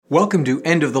Welcome to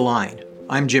End of the Line.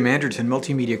 I'm Jim Anderton,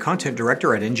 Multimedia Content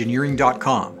Director at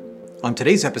Engineering.com. On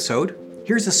today's episode,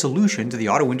 here's a solution to the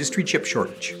auto industry chip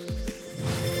shortage.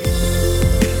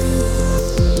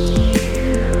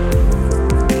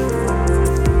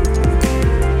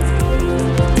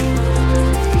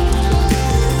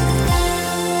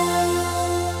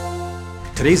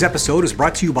 Today's episode is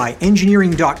brought to you by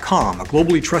Engineering.com, a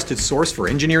globally trusted source for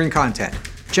engineering content.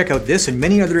 Check out this and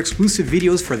many other exclusive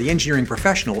videos for the engineering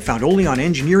professional found only on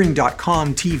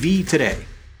Engineering.com TV today.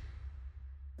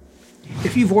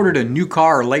 If you've ordered a new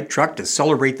car or light truck to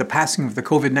celebrate the passing of the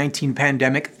COVID-19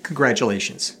 pandemic,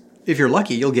 congratulations. If you're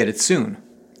lucky, you'll get it soon.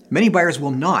 Many buyers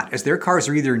will not, as their cars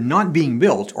are either not being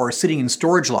built or are sitting in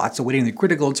storage lots awaiting the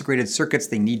critical integrated circuits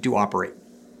they need to operate.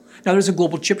 Now, there's a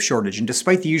global chip shortage, and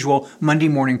despite the usual Monday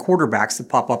morning quarterbacks that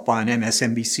pop up on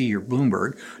MSNBC or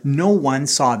Bloomberg, no one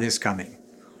saw this coming.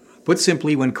 Put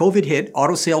simply, when COVID hit,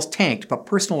 auto sales tanked, but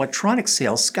personal electronics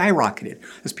sales skyrocketed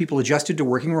as people adjusted to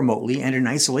working remotely and in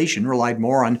isolation relied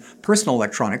more on personal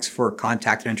electronics for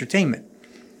contact and entertainment.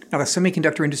 Now, the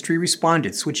semiconductor industry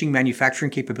responded, switching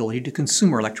manufacturing capability to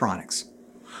consumer electronics.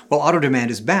 While auto demand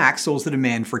is back, so is the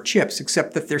demand for chips,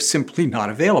 except that they're simply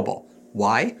not available.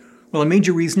 Why? Well, a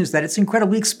major reason is that it's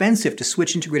incredibly expensive to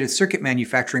switch integrated circuit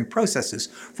manufacturing processes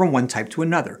from one type to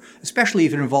another, especially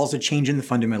if it involves a change in the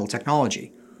fundamental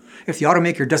technology. If the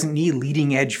automaker doesn't need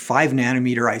leading-edge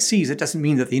 5nm ICs, it doesn't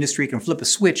mean that the industry can flip a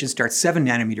switch and start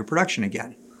 7nm production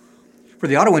again. For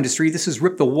the auto industry, this has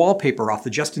ripped the wallpaper off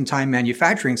the just-in-time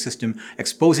manufacturing system,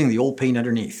 exposing the old paint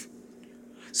underneath.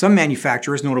 Some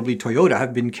manufacturers, notably Toyota,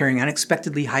 have been carrying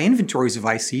unexpectedly high inventories of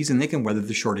ICs, and they can weather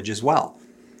the shortage as well.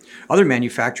 Other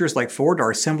manufacturers, like Ford,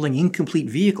 are assembling incomplete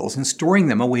vehicles and storing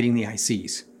them awaiting the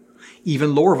ICs.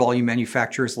 Even lower volume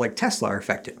manufacturers like Tesla are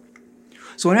affected.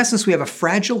 So in essence, we have a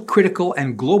fragile, critical,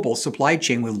 and global supply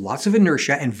chain with lots of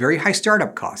inertia and very high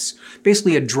startup costs,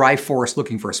 basically a dry forest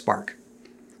looking for a spark.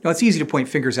 Now, it's easy to point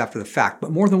fingers after the fact,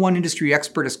 but more than one industry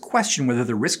expert has questioned whether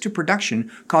the risk to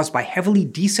production caused by heavily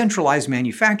decentralized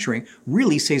manufacturing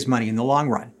really saves money in the long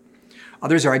run.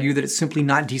 Others argue that it's simply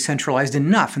not decentralized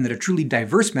enough and that a truly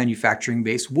diverse manufacturing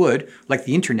base would, like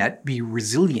the internet, be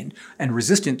resilient and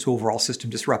resistant to overall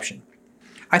system disruption.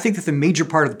 I think that the major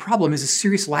part of the problem is a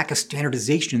serious lack of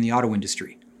standardization in the auto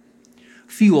industry.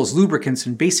 Fuels, lubricants,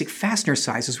 and basic fastener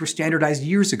sizes were standardized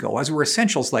years ago, as were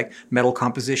essentials like metal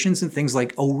compositions and things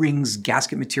like O-rings,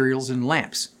 gasket materials, and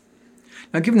lamps.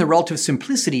 Now, given the relative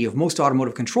simplicity of most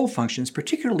automotive control functions,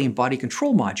 particularly in body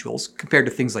control modules, compared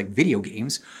to things like video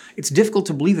games, it's difficult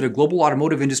to believe that a global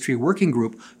automotive industry working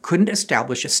group couldn't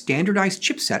establish a standardized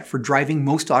chipset for driving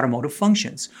most automotive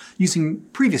functions, using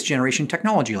previous generation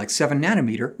technology like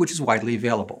 7nm, which is widely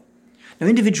available. Now,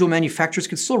 individual manufacturers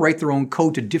could still write their own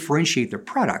code to differentiate their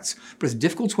products, but it's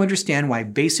difficult to understand why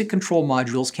basic control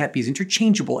modules can't be as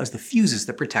interchangeable as the fuses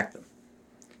that protect them.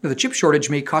 Now, the chip shortage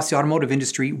may cost the automotive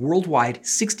industry worldwide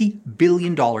 $60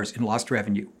 billion in lost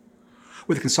revenue.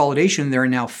 With consolidation, there are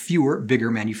now fewer, bigger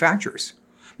manufacturers.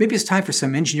 Maybe it's time for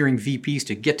some engineering VPs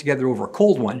to get together over a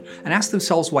cold one and ask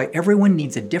themselves why everyone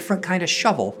needs a different kind of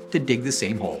shovel to dig the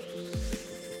same hole.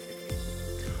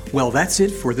 Well, that's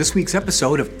it for this week's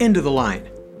episode of End of the Line.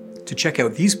 To check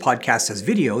out these podcasts as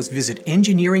videos, visit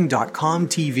Engineering.com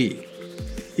TV.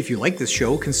 If you like this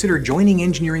show, consider joining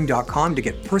Engineering.com to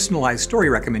get personalized story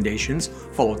recommendations,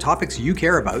 follow topics you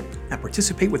care about, and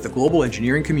participate with the global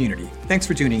engineering community. Thanks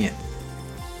for tuning in.